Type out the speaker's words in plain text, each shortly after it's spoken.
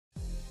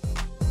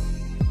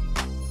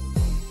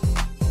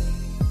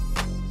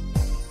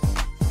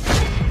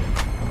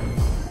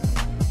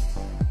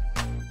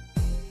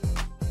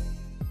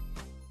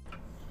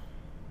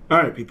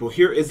Alright people,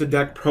 here is the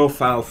deck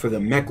profile for the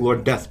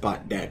Meklord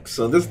Deskbot deck.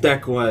 So this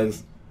deck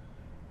was,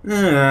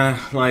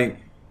 like,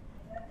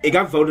 it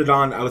got voted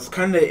on. I was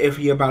kind of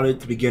iffy about it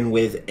to begin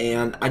with,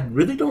 and I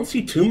really don't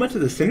see too much of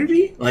the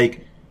synergy.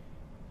 Like,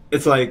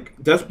 it's like,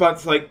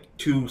 Deskbot's like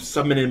to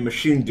summon in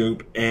Machine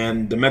Dupe,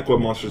 and the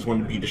Meklord monsters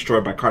want to be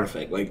destroyed by card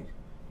effect. Like,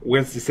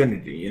 where's the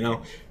synergy, you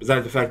know?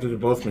 Besides the fact that they're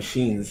both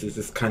machines, it's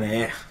just kind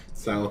of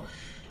So,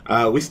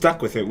 we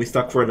stuck with it. We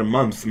stuck for it a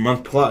month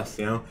plus,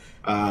 you know?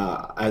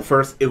 At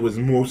first, it was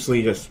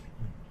mostly just,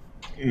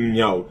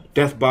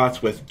 death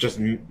bots with just,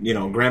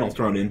 Granule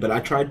thrown in, but I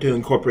tried to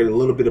incorporate a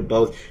little bit of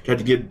both, tried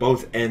to get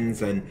both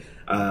ends and,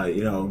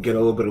 get a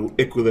little bit of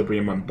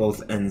equilibrium on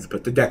both ends,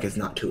 but the deck is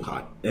not too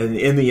hot. And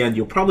in the end,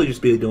 you'll probably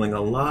just be doing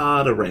a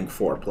lot of rank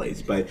 4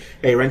 plays, but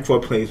hey, rank 4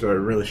 plays are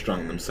really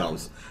strong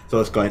themselves. So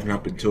let's go ahead and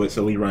hop into it.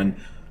 So we run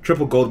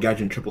triple gold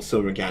gadget and triple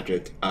silver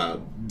gadget.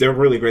 They're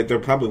really great. They're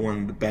probably one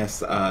of the best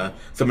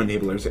summon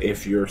enablers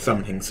if you're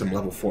summoning some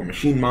level 4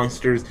 machine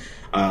monsters.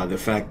 The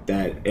fact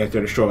that if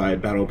they're destroyed by a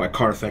battle by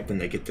card effect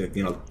and they get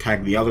to,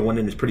 tag the other one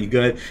in is pretty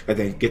good. That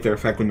they get their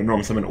effect when they're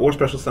normal summon or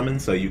special summon,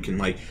 so you can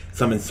like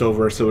summon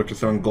silver, silver can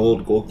summon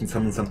gold, gold can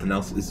summon something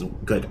else is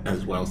good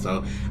as well.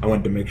 So I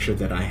wanted to make sure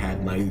that I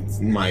had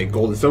my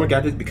gold and silver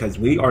gadgets because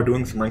we are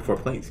doing some rank 4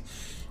 plays.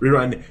 We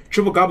run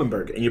triple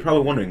Goblinberg, and you're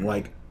probably wondering,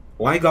 like,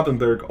 why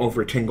Goblinberg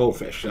over 10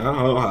 goldfish?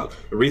 The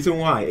reason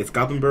why it's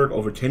Goblinberg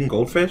over 10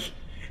 goldfish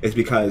is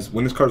because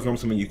when this card is normal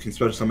summon, you can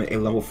special summon a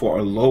level 4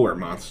 or lower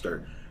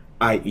monster,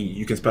 i.e.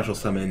 you can special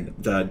summon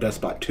the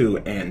Deskbot 2,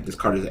 and this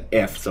card is an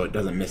F, so it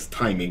doesn't miss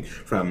timing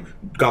from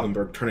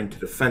Goblinberg turning to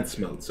defense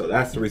mode. So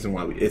that's the reason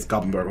why it's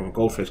Goblinberg over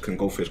goldfish, because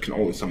goldfish can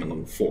only summon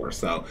level 4.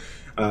 So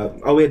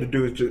all we had to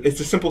do is it's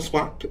a simple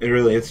swap. It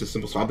really is a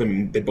simple swap. I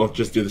mean, they both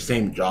just do the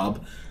same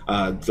job.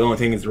 The only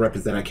thing is the rep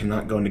is that I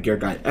cannot go into Gear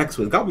Gaia X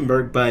with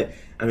Goblinberg, but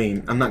I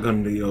mean, I'm not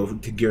going to go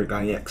to Gear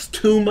Gaia X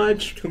too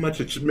much.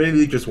 It's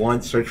maybe just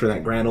once, search for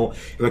that Granule.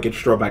 If I get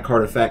destroyed by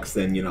card effects,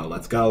 then,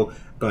 let's go.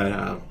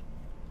 But,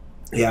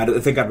 yeah, I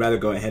think I'd rather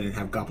go ahead and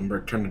have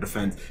Goblinberg turn to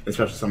defense and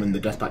special summon the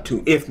Deskbot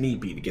 2 if need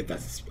be to get that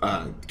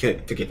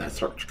to get that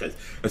search, because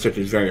that search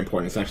is very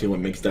important. It's actually what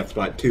makes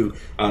Deskbot 2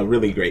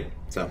 really great.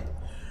 So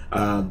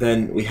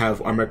then we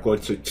have our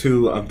Meklord, so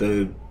 2 of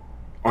the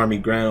Army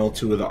Granule,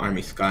 2 of the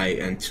Army Sky,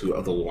 and 2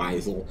 of the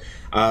Weisel.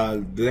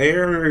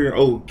 They're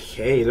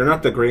okay. They're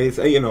not the greatest.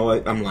 You know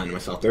what? I'm lying to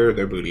myself. They're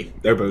booty.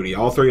 They're booty.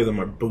 All 3 of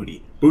them are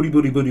booty.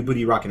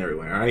 Booty, rocking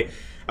everywhere. All right.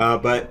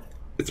 But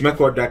it's a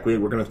Meklord deck. We're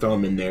gonna throw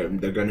them in there.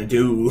 They're gonna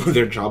do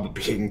their job of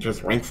being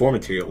just rank 4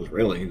 materials.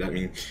 Really. I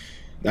mean,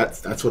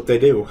 that's what they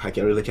do. I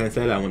really can't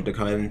say that. I wanted to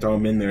go ahead and throw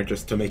them in there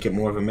just to make it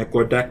more of a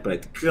Meklord deck,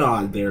 but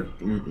God, they're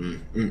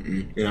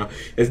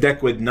this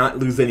deck would not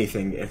lose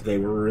anything if they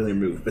were really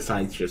moved,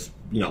 besides just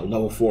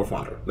level 4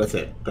 fodder. That's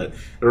it. But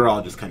they're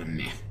all just kind of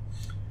meh.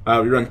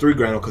 We run 3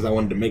 Granule because I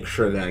wanted to make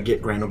sure that I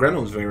get Granule.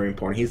 Granule is very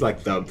important. He's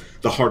like the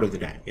heart of the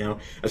deck,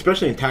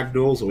 especially in tag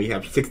duels where we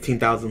have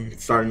 16,000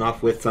 starting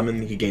off with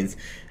summon. He gains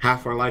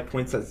half our life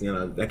points. That's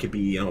that could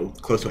be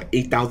close to an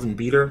 8,000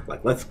 beater.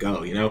 Like, let's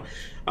go,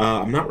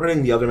 I'm not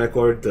running the other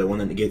Meklord, the one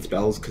that negates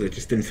spells, because it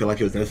just didn't feel like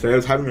it was necessary. I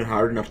was having a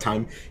hard enough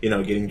time,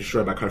 getting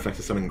destroyed by card effects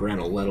to summon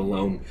Granule, let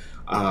alone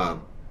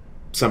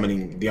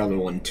summoning the other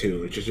one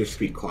too, which is just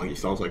Speed Cloggy.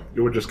 So I was like,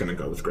 we're just gonna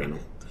go with Granule.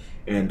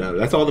 And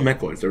that's all the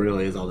Meklords. There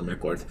really is all the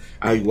Meklords.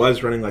 I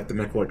was running like the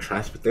Meklord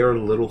Trash, but they were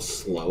a little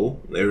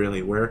slow. They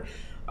really were.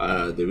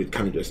 They would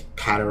kind of just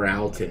patter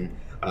out, and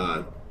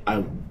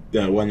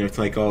when it's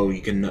like, oh,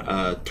 you can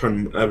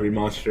turn every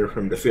monster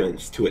from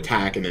defense to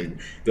attack, and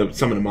then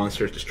some of the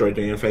monsters destroyed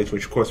the interface,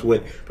 which of course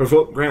would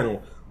provoke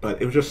Granule, but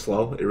it was just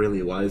slow. It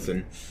really was,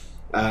 and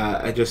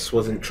I just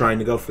wasn't trying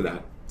to go for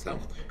that. So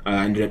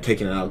I ended up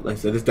taking it out. Like I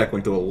said, this deck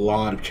went through a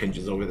lot of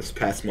changes over this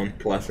past month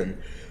plus,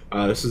 and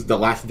this is the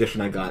last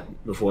edition I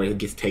got before it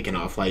gets taken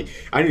off. Like,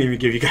 I didn't even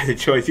give you guys a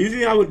choice.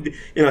 Usually I would,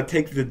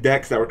 take the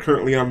decks that were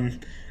currently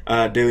on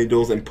Daily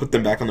Duels and put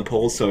them back on the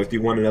polls, so if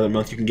you want another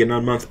month, you can get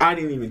another month. I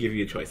didn't even give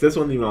you a choice. This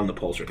wasn't even on the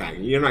polls for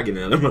tagging. You're not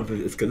getting another month of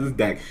this, because this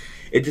deck,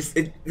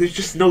 there's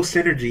just no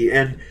synergy,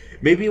 and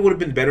maybe it would have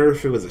been better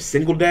if it was a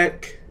single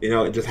deck.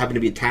 It just happened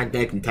to be a tag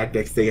deck, and tag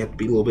decks, they have to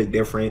be a little bit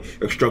different,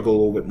 or struggle a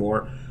little bit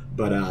more,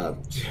 but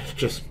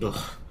just,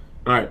 ugh.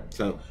 Alright,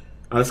 so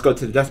let's go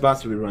to the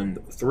Deskbot. So we run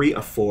 3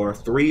 of 4,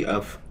 3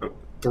 of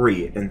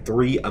 3, and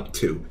 3 of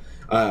 2.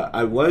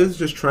 I was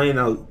just trying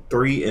out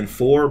 3 and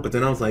 4, but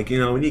then I was like, we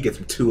need to get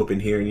some 2 up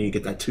in here, and you need to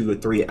get that 2 or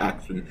 3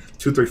 action.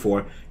 2, 3,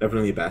 4,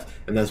 definitely best.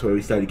 And that's where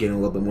we started getting a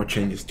little bit more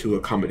changes to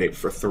accommodate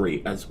for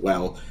 3 as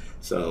well.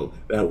 So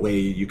that way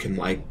you can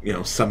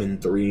summon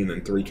 3, and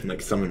then 3 can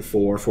summon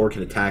 4. 4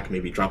 can attack,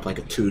 maybe drop like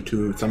a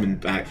 2, summon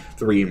back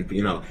 3, and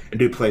and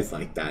do plays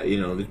like that.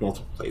 There's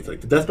multiple plays.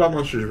 Like the Deskbot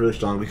monster is really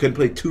strong. We couldn't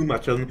play too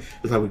much of them.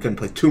 Just like we couldn't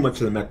play too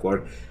much of the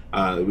Meklord.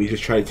 We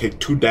just try to take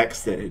 2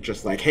 decks that are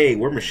just like, hey,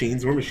 we're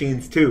machines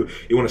too.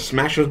 You want to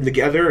smash them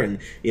together, and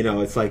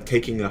it's like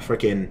taking a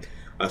freaking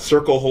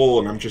circle hole,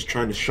 and I'm just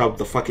trying to shove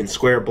the fucking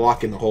square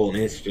block in the hole,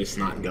 and it's just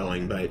not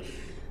going. But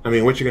I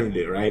mean, what you gonna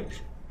do, right?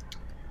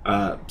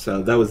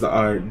 So that was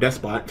our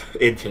Deskbot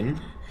engine.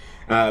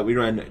 We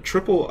run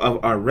triple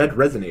of our Red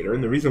Resonator,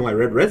 and the reason why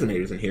Red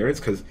Resonator is in here is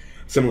because,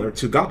 similar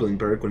to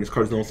Goblinberg, when his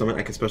card's normal summon,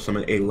 I can special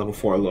summon a level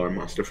 4 or lower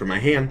monster from my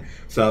hand.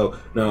 So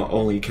not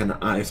only can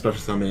I special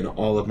summon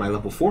all of my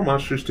level 4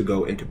 monsters to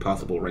go into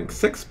possible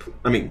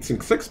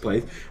sync 6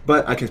 plays,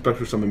 but I can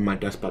special summon my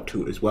Deskbot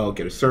 2 as well,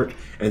 get a search,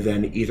 and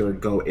then either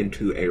go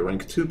into a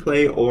rank 2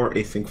 play or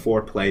a sync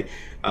 4 play,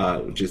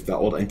 which is the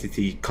old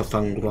entity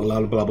Kastang blah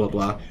blah blah blah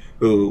blah.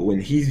 Who, when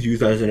he's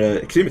used as an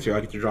extreme material,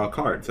 I get to draw a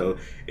card. So,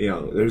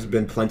 there's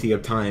been plenty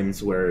of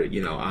times where,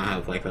 I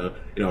have like a,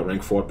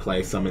 rank 4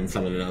 play, summon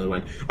another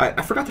one. I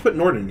forgot to put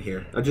Norden in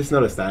here. I just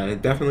noticed that. I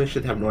definitely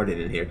should have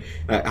Norden in here.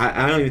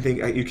 I don't even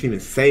think you can even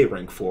say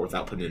rank 4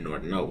 without putting in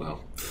Norden. Oh,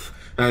 well.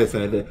 As I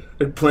said,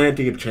 there's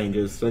plenty of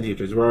changes.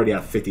 We're already at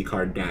a 50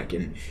 card deck,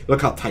 and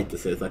look how tight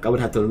this is. Like, I would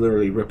have to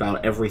literally rip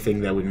out everything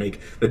that would make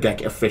the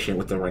deck efficient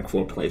with the rank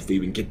 4 plays to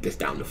even get this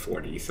down to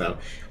 40. So,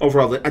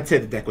 overall, I'd say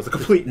the deck was a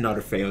complete and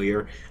utter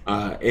failure.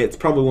 It's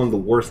probably one of the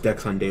worst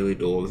decks on Daily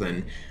Duels,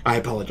 and I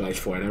apologize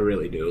for it. I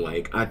really do.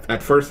 Like,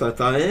 at first I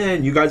thought,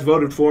 you guys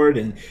voted for it,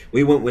 and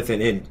we went with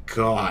it, and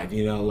God,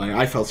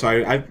 I felt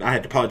sorry. I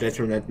had to apologize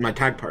to my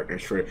tag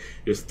partners for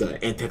just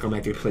the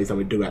anticlimactic plays I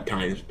would do at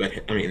times. But,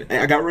 I mean,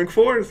 I got rank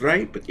 4.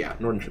 Right, but yeah,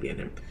 Norden should be in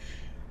him.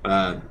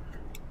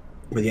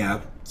 But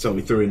yeah, so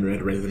we threw in Red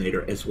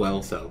Resonator as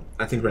well. So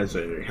I think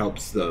Resonator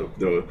helps the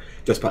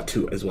Deskbot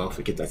 2 as well if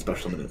we get that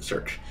special summon in the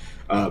search.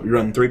 We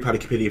run 3 Pot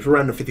of Cupidity. If we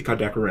run a 50 card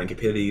deck, we run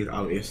Cupidity,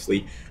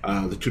 obviously.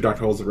 The 2 Dark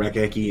Holes of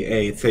Regeki.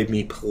 It saved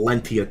me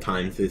plenty of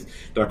times, this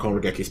Dark Hole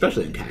Regeki,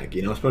 especially in tag,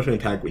 especially in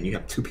tag when you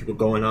have 2 people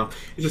going off.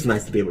 It's just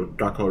nice to be able to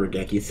Dark Hole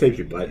Regeki. It saves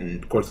your butt,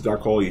 and of course, the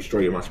Dark Hole, you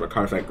destroy your monster by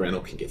card effect. Grano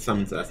can get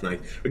summoned, so that's nice.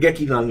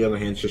 Regeki, on the other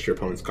hand, is just your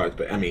opponent's cards,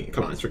 but I mean,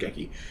 come on, it's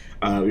Regeki.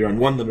 We run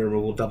 1 limit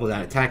removal, double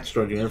that attack,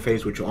 destroy your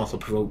interface, which will also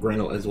provoke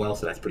Grano as well,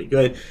 so that's pretty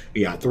good.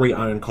 We got 3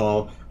 Iron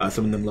Call,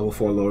 some of them level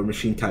 4 lower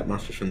machine type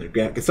monsters from their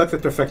deck. It sucks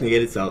that they're effect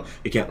negated, so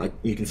you can't,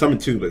 you can summon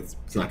 2, but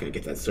it's not going to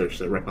get that search,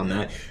 so rip on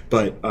that.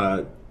 But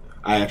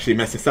I actually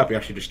messed this up. We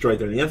actually destroyed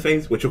their end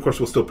phase, which of course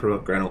will still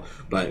provoke Grano,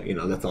 but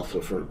that's also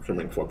for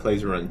rank 4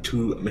 plays. We run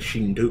 2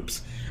 machine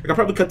dupes. I could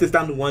probably cut this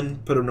down to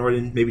 1, put a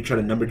Norden, maybe try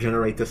to number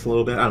generate this a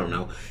little bit. I don't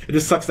know. It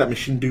just sucks that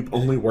machine dupe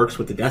only works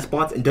with the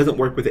Deskbots and doesn't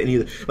work with any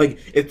of the, like,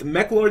 if the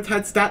Meklords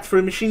had stats for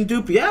a machine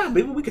dupe, yeah,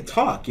 maybe we could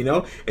talk,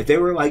 If they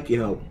were like,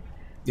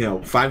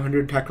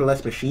 500 attack or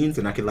less machines,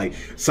 and I could like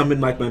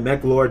summon like my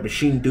Meklord,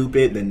 machine dupe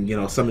it, then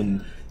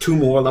summon 2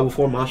 more level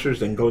 4 monsters,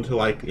 then go into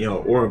like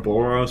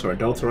Ouroboros or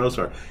Adulteros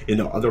or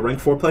other rank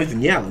 4 plays,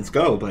 and yeah, let's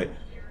go. But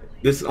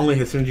this only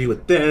has synergy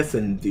with this,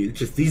 and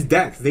just these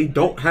decks, they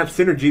don't have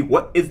synergy.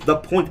 What is the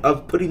point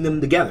of putting them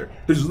together?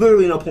 There's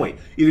literally no point.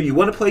 Either you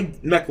want to play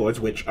Meklords,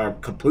 which are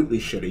completely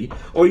shitty,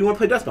 or you want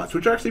to play Deskbots,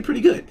 which are actually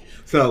pretty good.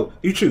 So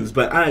you choose,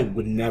 but I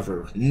would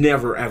never,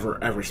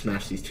 ever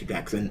smash these 2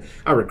 decks, and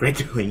I regret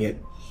doing it.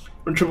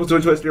 When Triple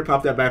Sword Twister,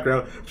 pop that back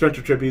row,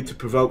 Torrential Tribute to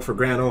provoke for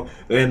Grano,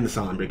 and the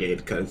Solemn Brigade,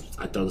 because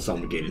I throw the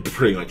Solemn Brigade into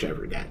pretty much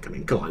every deck. I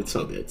mean, come on, it's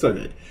so good, so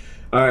good.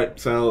 Alright,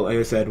 so like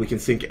I said, we can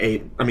sync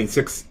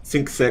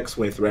 6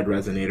 with Red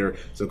Resonator.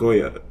 So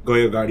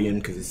Gaia Guardian,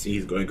 because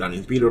he's Gaia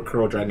Guardian's Beater,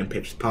 Curl Dragon,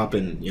 Pitch, Pop,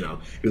 and he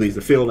leaves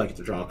the field. I get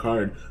to draw a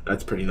card.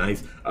 That's pretty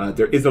nice.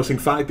 There is no sync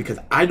 5 because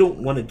I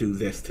don't want to do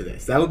this to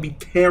this. That would be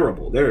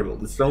terrible.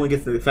 This only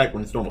gets the effect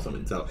when it's normal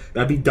summon, so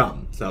that'd be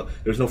dumb. So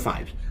there's no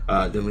 5s.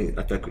 Then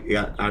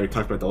I already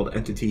talked about the old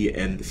entity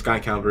and the Sky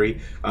Cavalry.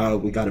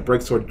 We got a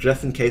Break Sword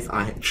just in case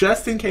I have 2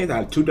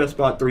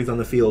 Deskbot 3s on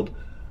the field.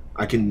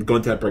 I can go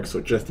into that Break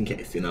Sword just in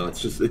case,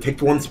 It's just, it takes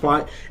 1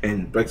 spot,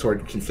 and Break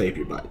Sword can save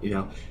your butt,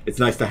 It's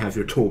nice to have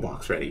your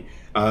toolbox ready.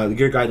 The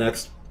Gear Guy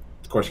next,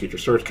 of course, get your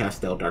Surge,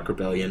 Castell, Dark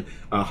Rebellion,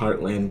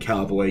 Heartland,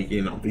 Cowboy,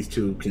 these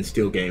 2 can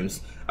steal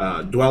games.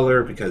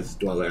 Dweller, because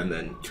Dweller, and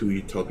then 2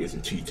 Utopias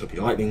and 2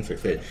 Utopia Lightnings. Like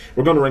I said,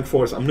 we're going to rank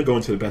 4, so I'm going to go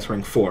into the best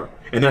rank 4,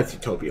 and that's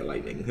Utopia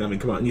Lightning. I mean,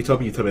 come on,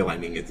 Utopia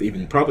Lightning is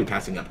even probably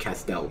passing up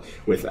Castell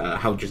with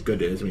how just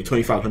good it is. I mean,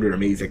 2,500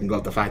 Amaze, it can go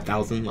up to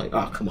 5,000. Like,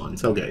 oh, come on,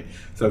 so good,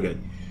 so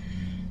good.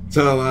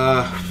 So,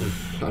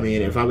 I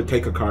mean, if I would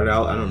take a card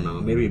out, I don't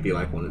know, maybe it'd be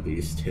like one of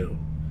these 2.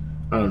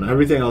 I don't know,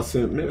 everything else,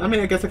 I mean,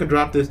 I guess I could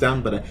drop this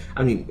down, but,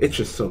 I mean, it's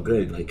just so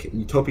good, like,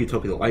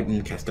 Utopia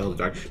Lightning, Castell the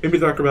Dark, maybe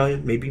the Dark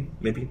Rebellion, maybe,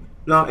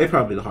 no, it's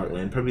probably the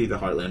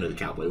Heartland or the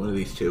Cowboy, one of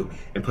these 2,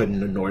 and put in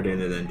the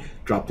Norden, and then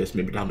drop this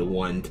maybe down to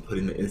 1 to put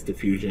in the Instant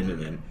Fusion,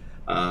 and then,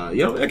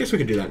 I guess we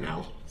can do that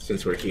now,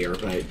 since we're here,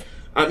 but,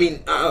 I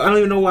mean, I don't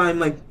even know why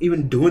I'm, like,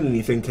 even doing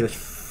anything to this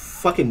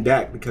fucking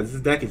deck, because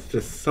this deck is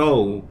just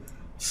so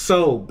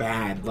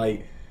bad.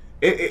 Like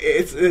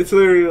it's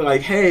literally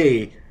like,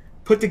 hey,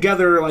 put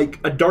together like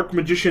a Dark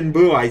Magician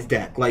Blue Eyes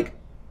deck. Like,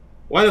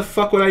 why the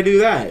fuck would I do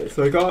that? It's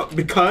like, oh,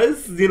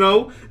 because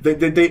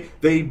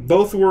they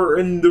both were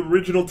in the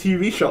original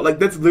TV show. Like,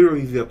 that's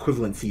literally the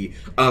equivalency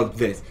of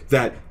this.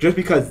 That just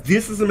because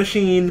this is a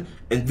machine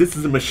and this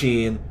is a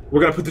machine,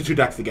 we're gonna put the 2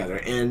 decks together.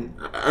 And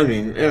I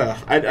mean,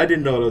 I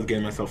didn't know what I was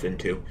getting myself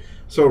into.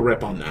 So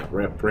rip on that,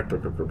 rip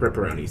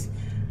brownies.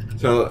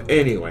 So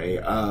anyway,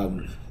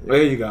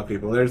 there you go,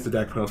 people. There's the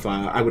deck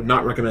profile. I would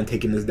not recommend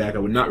taking this deck. I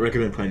would not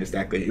recommend playing this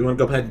deck. If you want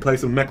to go ahead and play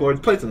some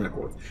Meklords, play some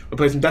Meklords. Or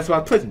play some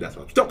Deskbot, play some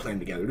Deskbots. Don't play them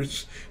together.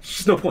 There's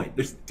just no point.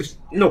 There's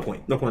no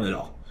point. No point at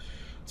all.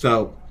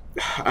 So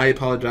I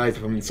apologize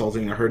if I'm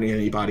insulting or hurting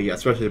anybody,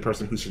 especially the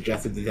person who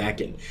suggested the deck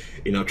and,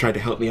 you know, tried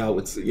to help me out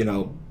with, you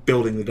know,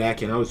 building the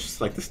deck. And I was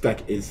just like, this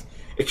deck is,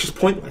 it's just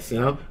pointless, you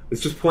know? It's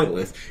just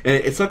pointless. And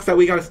it sucks that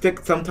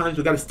sometimes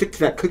we gotta stick to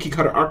that cookie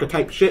cutter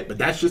archetype shit, but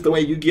that's just the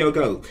way Yu-Gi-Oh!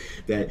 Goes.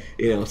 That,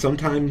 you know,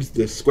 sometimes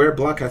the square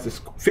block has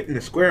to fit in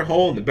the square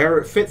hole, and the better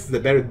it fits, the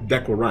better the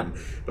deck will run.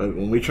 But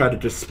when we try to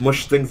just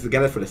smush things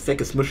together for the sake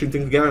of smushing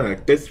things together,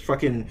 like this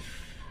fucking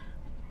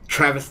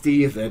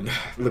travesties, and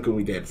look what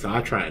we did. So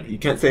I tried. You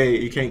can't say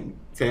I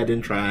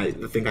didn't try. I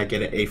think I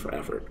get an A for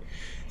effort.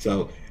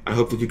 So I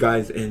hope that you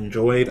guys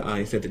enjoyed.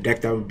 I said the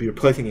deck that would be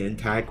replacing it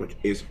intact, which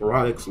is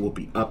Hieratics, will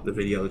be up. The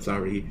video, it's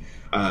already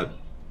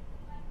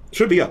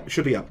should be up.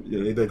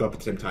 They go up at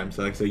the same time.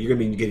 So like, so you're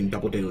gonna be getting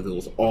double Daily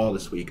Duels all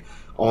this week,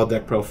 all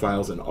deck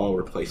profiles and all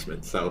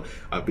replacements. So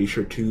be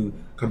sure to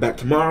come back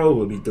tomorrow.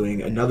 We'll be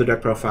doing another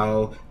deck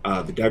profile.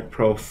 The deck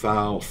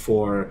profile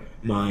for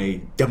my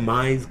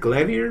Demise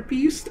Gladiator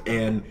Beast,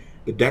 and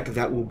the deck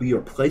that will be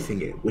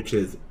replacing it, which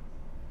is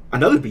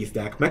another Beast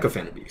deck,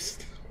 Mecha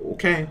Beast.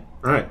 Okay,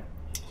 all right.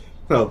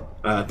 So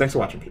thanks for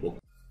watching, people.